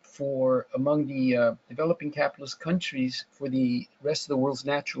division among the developing capitalist countries for the rest of the world's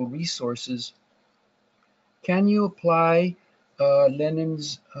natural resources, can you apply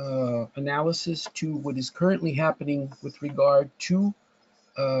Lenin's analysis to what is currently happening with regard to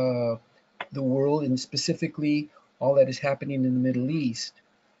the world, and specifically all that is happening in the Middle East?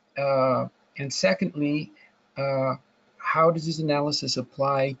 And secondly, how does this analysis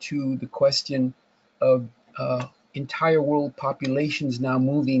apply to the question of entire world populations now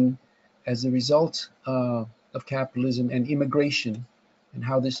moving as a result of capitalism and immigration, and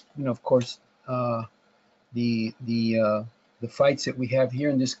how this, of course, the fights that we have here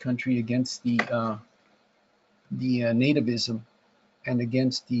in this country against the nativism and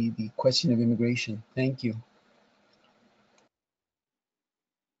against the question of immigration. Thank you.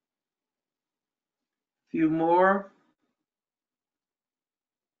 Few more.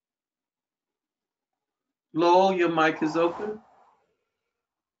 Lowell, your mic is open.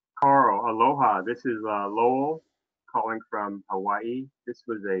 Carl, aloha. This is Lowell calling from Hawaii. This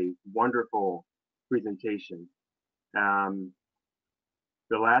was a wonderful presentation.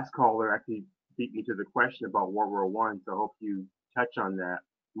 The last caller actually beat me to the question about World War I, so I hope you touch on that.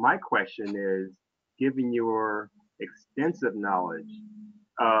 My question is, given your extensive knowledge,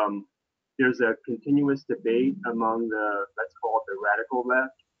 there's a continuous debate among the, let's call it the radical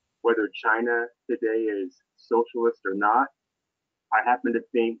left, whether China today is socialist or not. I happen to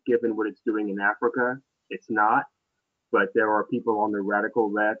think, given what it's doing in Africa, it's not. But there are people on the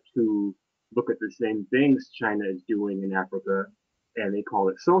radical left who look at the same things China is doing in Africa, and they call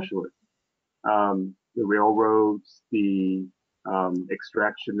it socialist. The railroads, the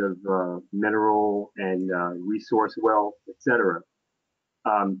extraction of mineral and resource wealth, etc.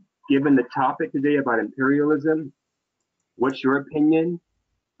 Given the topic today about imperialism, what's your opinion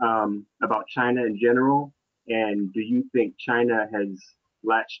about China in general? And do you think China has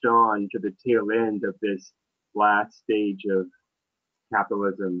latched on to the tail end of this last stage of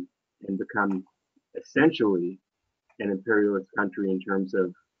capitalism and become essentially an imperialist country in terms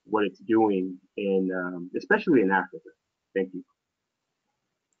of what it's doing in, especially in Africa? Thank you.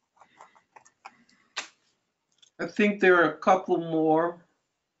 I think there are a couple more.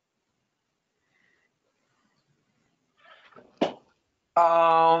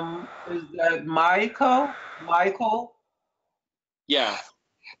 Is that Michael? Michael? Yeah.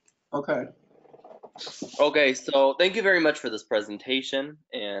 Okay. Okay, so thank you very much for this presentation.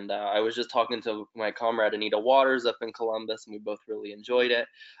 And I was just talking to my comrade Anita Waters up in Columbus, and we both really enjoyed it.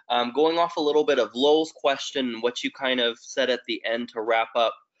 Going off a little bit of Lowell's question, what you kind of said at the end to wrap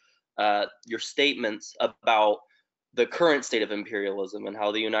up your statements about the current state of imperialism and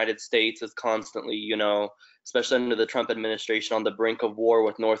how the United States is constantly, you know, especially under the Trump administration, on the brink of war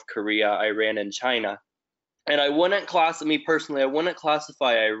with North Korea, Iran, and China. And I wouldn't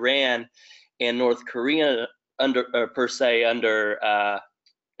classify Iran and North Korea under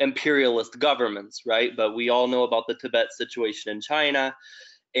imperialist governments, right? But we all know about the Tibet situation in China.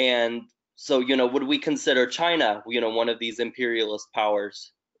 And so, you know, would we consider China, you know, one of these imperialist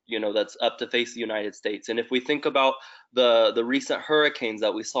powers, you know, that's up to face the United States? And if we think about the recent hurricanes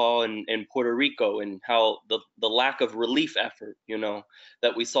that we saw in Puerto Rico, and how the lack of relief effort, you know,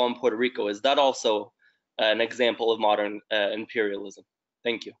 that we saw in Puerto Rico, is that also an example of modern imperialism?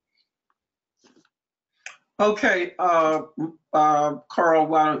 Thank you. Okay, Carl,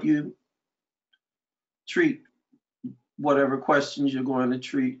 why don't you treat whatever questions you're going to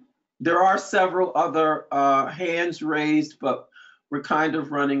treat? There are several other hands raised, but we're kind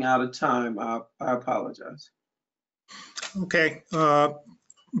of running out of time. I apologize. Okay,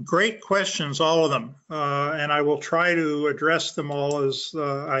 great questions, all of them, and I will try to address them all as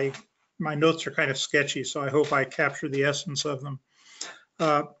my notes are kind of sketchy, so I hope I capture the essence of them.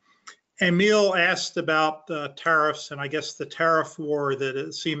 Emil asked about tariffs, and I guess the tariff war that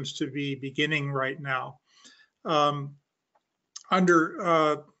it seems to be beginning right now.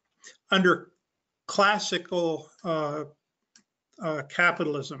 Under classical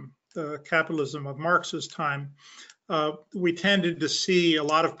capitalism, the capitalism of Marx's time, we tended to see a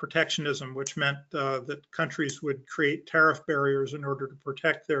lot of protectionism, which meant that countries would create tariff barriers in order to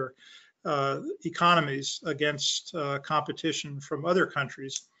protect their economies against competition from other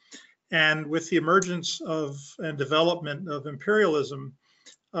countries. And with the emergence of and development of imperialism,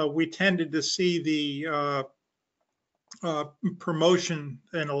 we tended to see the promotion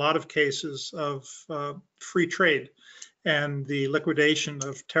in a lot of cases of free trade and the liquidation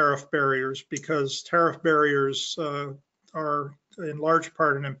of tariff barriers, because tariff barriers are in large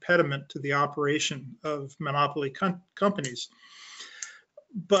part an impediment to the operation of monopoly companies.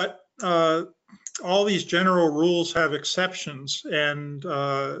 But all these general rules have exceptions, and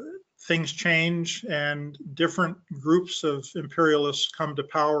things change, and different groups of imperialists come to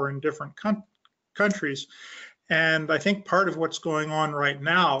power in different countries. And I think part of what's going on right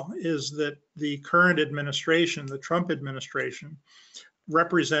now is that the current administration, the Trump administration,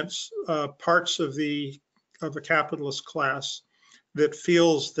 represents parts of the capitalist class that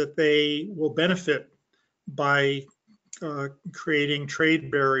feels that they will benefit by creating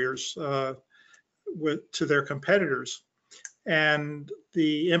trade barriers to their competitors. And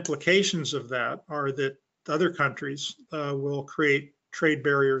the implications of that are that other countries will create trade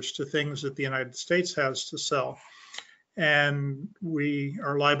barriers to things that the United States has to sell. And we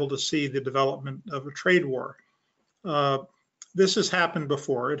are liable to see the development of a trade war. This has happened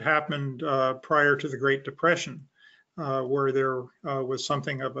before. It happened prior to the Great Depression, where there was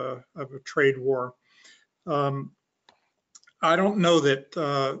something of a trade war. I don't know that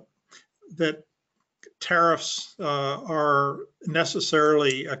that tariffs are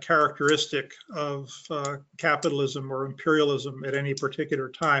necessarily a characteristic of capitalism or imperialism at any particular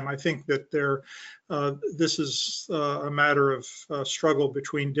time. I think that this is a matter of struggle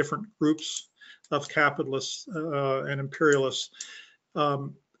between different groups of capitalists and imperialists.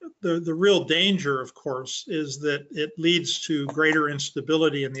 The real danger, of course, is that it leads to greater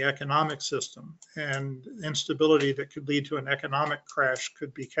instability in the economic system, and instability that could lead to an economic crash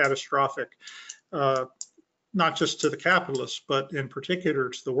could be catastrophic. Not just to the capitalists, but in particular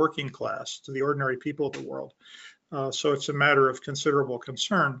to the working class, to the ordinary people of the world. So it's a matter of considerable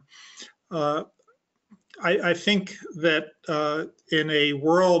concern. I think that in a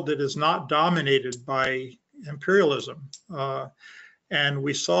world that is not dominated by imperialism, and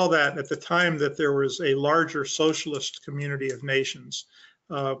we saw that at the time that there was a larger socialist community of nations,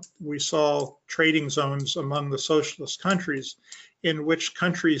 we saw trading zones among the socialist countries in which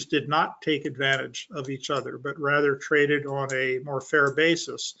countries did not take advantage of each other, but rather traded on a more fair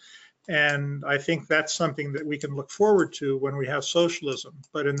basis. And I think that's something that we can look forward to when we have socialism.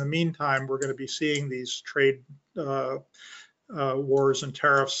 But in the meantime, we're going to be seeing these trade wars and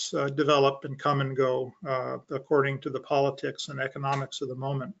tariffs develop and come and go according to the politics and economics of the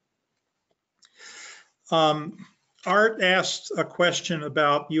moment. Art asked a question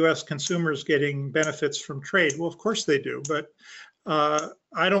about US consumers getting benefits from trade. Well, of course they do, but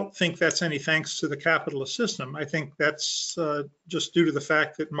I don't think that's any thanks to the capitalist system. I think that's just due to the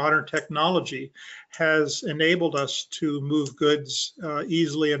fact that modern technology has enabled us to move goods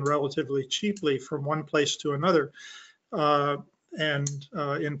easily and relatively cheaply from one place to another. And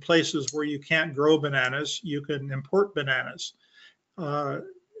in places where you can't grow bananas, you can import bananas.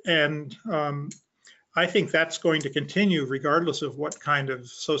 And I think that's going to continue regardless of what kind of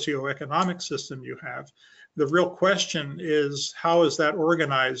socioeconomic system you have. The real question is, how is that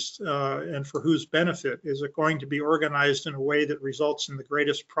organized and for whose benefit? Is it going to be organized in a way that results in the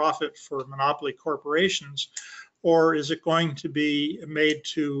greatest profit for monopoly corporations? Or is it going to be made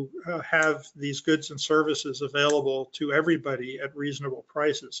to have these goods and services available to everybody at reasonable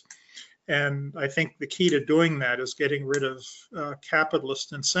prices? And I think the key to doing that is getting rid of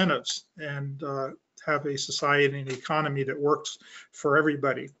capitalist incentives and have a society and economy that works for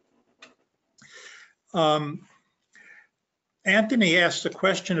everybody. Anthony asked a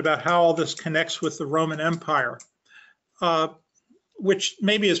question about how all this connects with the Roman Empire, which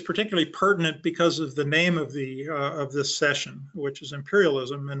maybe is particularly pertinent because of the name of this session, which is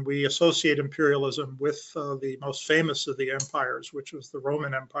imperialism, and we associate imperialism with the most famous of the empires, which was the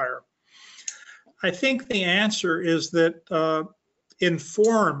Roman Empire. I think the answer is that in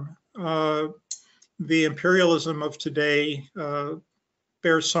form, the imperialism of today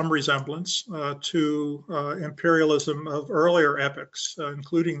bears some resemblance to imperialism of earlier epochs,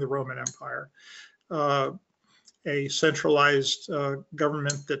 including the Roman Empire. A centralized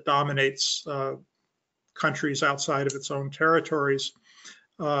government that dominates countries outside of its own territories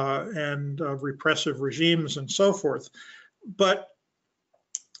and repressive regimes and so forth. But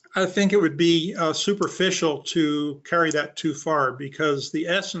I think it would be superficial to carry that too far, because the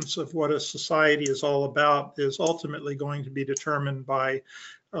essence of what a society is all about is ultimately going to be determined by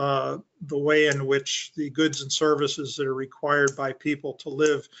the way in which the goods and services that are required by people to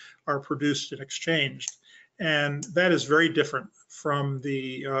live are produced and exchanged. And that is very different from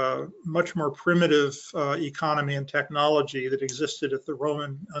the much more primitive economy and technology that existed at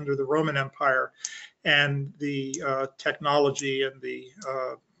under the Roman Empire, and the technology and the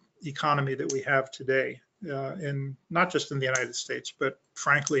economy that we have today, not just in the United States, but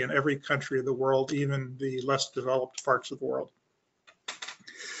frankly in every country of the world, even the less developed parts of the world.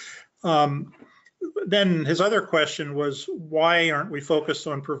 Then his other question was, why aren't we focused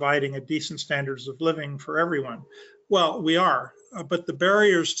on providing a decent standards of living for everyone? Well, we are, but the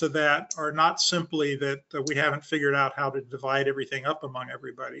barriers to that are not simply that we haven't figured out how to divide everything up among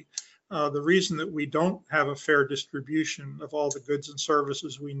everybody. The reason that we don't have a fair distribution of all the goods and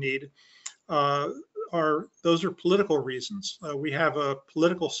services we need those are political reasons. We have a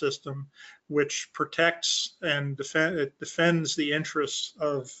political system which protects and defends the interests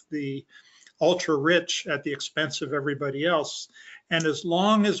of the ultra rich at the expense of everybody else. And as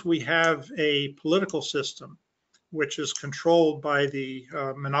long as we have a political system which is controlled by the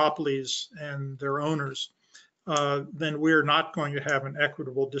monopolies and their owners, then we're not going to have an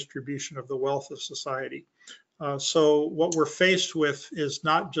equitable distribution of the wealth of society. So what we're faced with is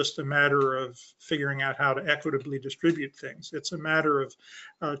not just a matter of figuring out how to equitably distribute things. It's a matter of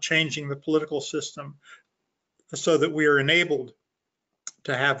changing the political system so that we are enabled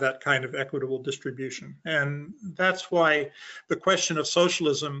to have that kind of equitable distribution. And that's why the question of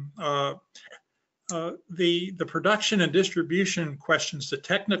socialism, the production and distribution questions, the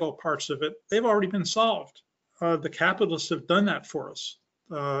technical parts of it, they've already been solved. The capitalists have done that for us.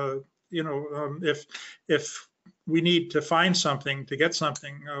 If we need to find something, to get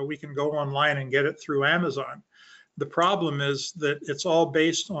something, we can go online and get it through Amazon. The problem is that it's all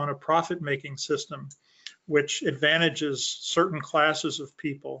based on a profit-making system which advantages certain classes of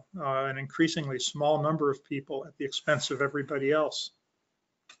people, an increasingly small number of people at the expense of everybody else.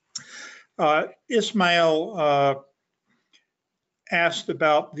 Ismail asked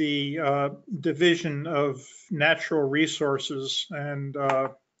about the division of natural resources and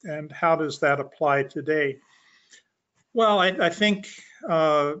how does that apply today? Well, I think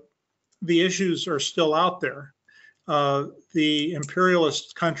the issues are still out there. The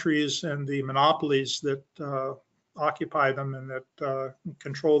imperialist countries and the monopolies that occupy them and that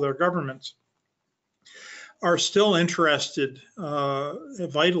control their governments are still interested,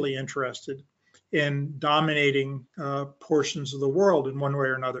 vitally interested, in dominating portions of the world in one way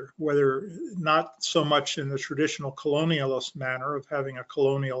or another, whether not so much in the traditional colonialist manner of having a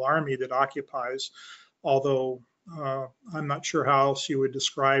colonial army that occupies, although I'm not sure how else you would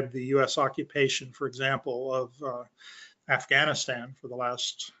describe the US occupation, for example, of Afghanistan for the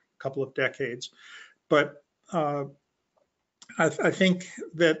last couple of decades. But I think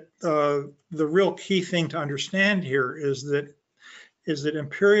that the real key thing to understand here is that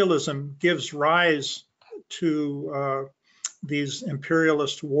imperialism gives rise to these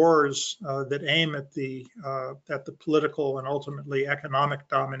imperialist wars that aim at the political and ultimately economic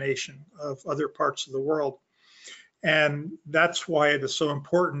domination of other parts of the world. And that's why it is so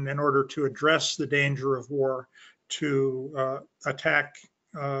important, in order to address the danger of war, to attack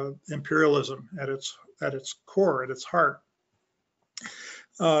imperialism at its core, at its heart.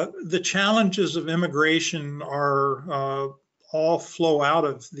 The challenges of immigration are all flow out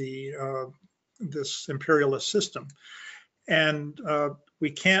of this imperialist system, and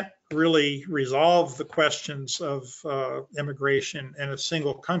we can't really resolve the questions of immigration in a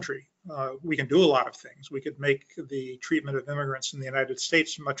single country. We can do a lot of things. We could make the treatment of immigrants in the United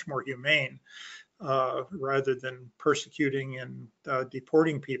States much more humane, rather than persecuting and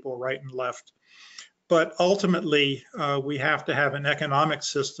deporting people right and left. But ultimately, we have to have an economic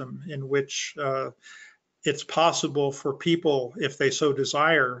system in which it's possible for people, if they so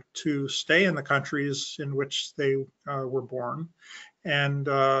desire, to stay in the countries in which they were born and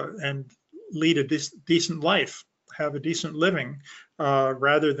lead a decent life, have a decent living,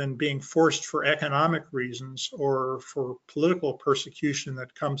 rather than being forced for economic reasons or for political persecution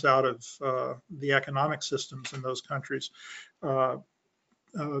that comes out of the economic systems in those countries,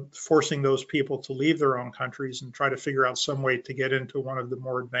 forcing those people to leave their own countries and try to figure out some way to get into one of the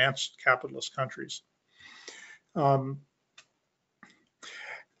more advanced capitalist countries.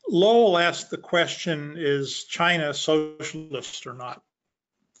 Lowell asked the question, is China socialist or not?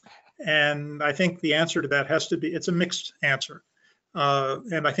 And I think the answer to that has to be, it's a mixed answer.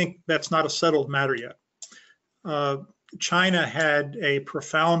 And I think that's not a settled matter yet. China had a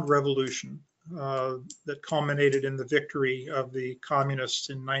profound revolution that culminated in the victory of the communists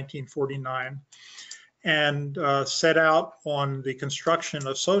in 1949 and set out on the construction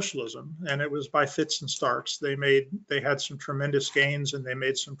of socialism. And it was by fits and starts. They had some tremendous gains and they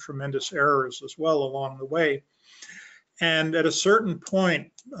made some tremendous errors as well along the way. And at a certain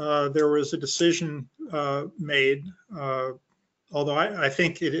point, there was a decision made, although I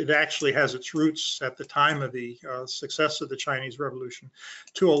think it actually has its roots at the time of the success of the Chinese Revolution,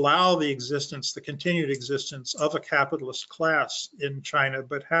 to allow the continued existence of a capitalist class in China,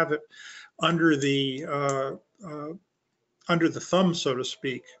 but have it under the thumb, so to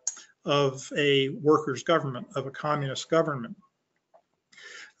speak, of a workers' government, of a communist government.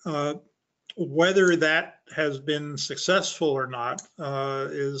 Whether that has been successful or not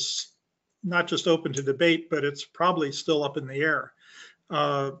is not just open to debate, but it's probably still up in the air.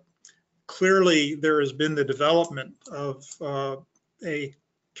 Clearly, there has been the development of a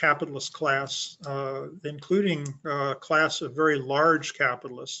capitalist class, including a class of very large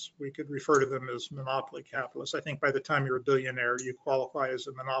capitalists. We could refer to them as monopoly capitalists. I think by the time you're a billionaire, you qualify as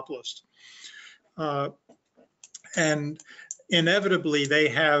a monopolist. And inevitably, they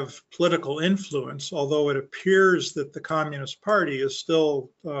have political influence, although it appears that the Communist Party is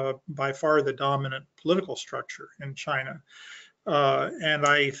still by far the dominant political structure in China. And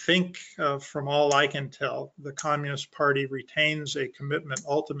I think from all I can tell, the Communist Party retains a commitment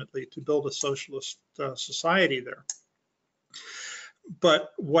ultimately to build a socialist society there.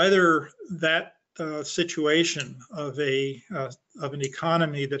 But whether that situation of an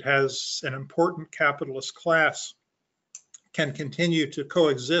economy that has an important capitalist class can continue to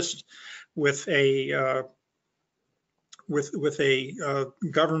coexist with a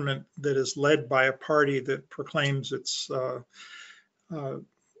government that is led by a party that proclaims its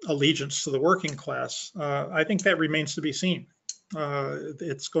allegiance to the working class, I think that remains to be seen.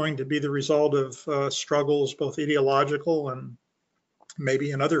 It's going to be the result of struggles, both ideological and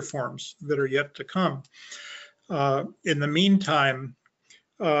maybe in other forms that are yet to come. In the meantime,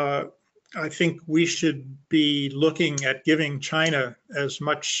 I think we should be looking at giving China as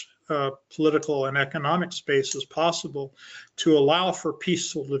much political and economic space as possible to allow for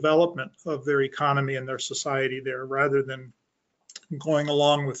peaceful development of their economy and their society there, rather than going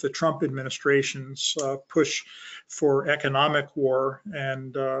along with the Trump administration's push for economic war.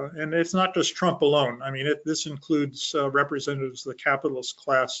 And it's not just Trump alone. I mean, this includes representatives of the capitalist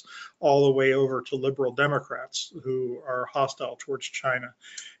class all the way over to liberal Democrats who are hostile towards China.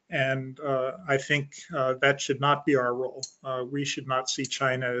 And I think that should not be our role. We should not see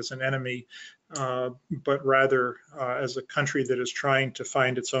China as an enemy, but rather as a country that is trying to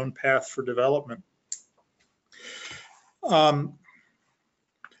find its own path for development.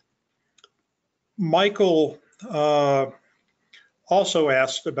 Michael also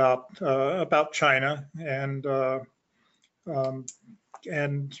asked about China and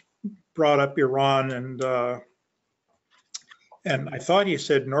brought up Iran and I thought he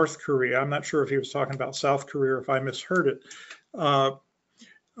said North Korea. I'm not sure if he was talking about South Korea or if I misheard it.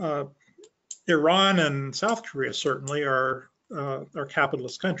 Iran and South Korea certainly are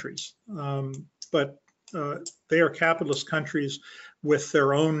capitalist countries, but they are capitalist countries with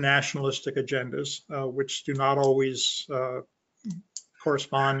their own nationalistic agendas, which do not always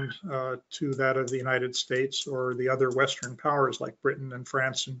correspond to that of the United States or the other Western powers like Britain and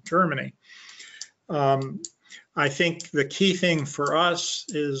France and Germany. I think the key thing for us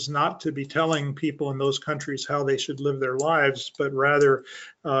is not to be telling people in those countries how they should live their lives, but rather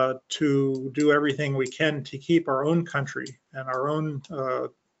to do everything we can to keep our own country and our own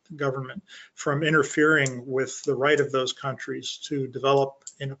government from interfering with the right of those countries to develop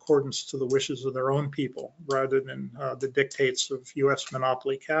in accordance to the wishes of their own people, rather than the dictates of US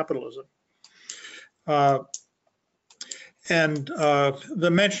monopoly capitalism. The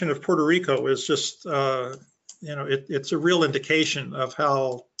mention of Puerto Rico is just, it's a real indication of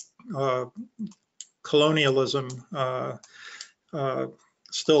how colonialism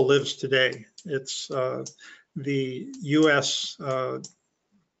still lives today. It's the US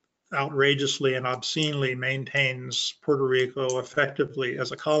outrageously and obscenely maintains Puerto Rico effectively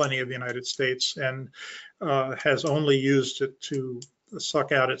as a colony of the United States, and has only used it to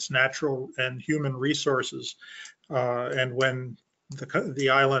suck out its natural and human resources. And when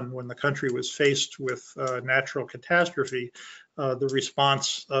when the country was faced with natural catastrophe, the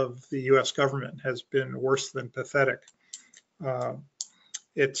response of the US government has been worse than pathetic.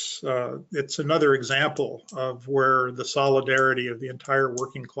 It's another example of where the solidarity of the entire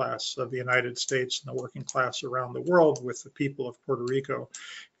working class of the United States and the working class around the world with the people of Puerto Rico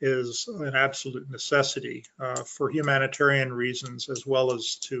is an absolute necessity for humanitarian reasons, as well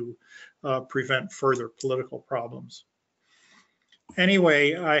as to prevent further political problems.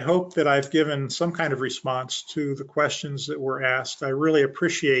 Anyway, I hope that I've given some kind of response to the questions that were asked. I really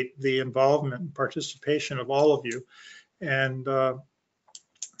appreciate the involvement and participation of all of you, and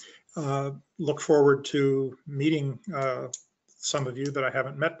look forward to meeting some of you that I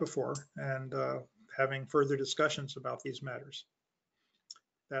haven't met before, and having further discussions about these matters.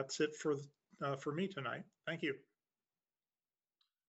 That's it for me tonight. Thank you.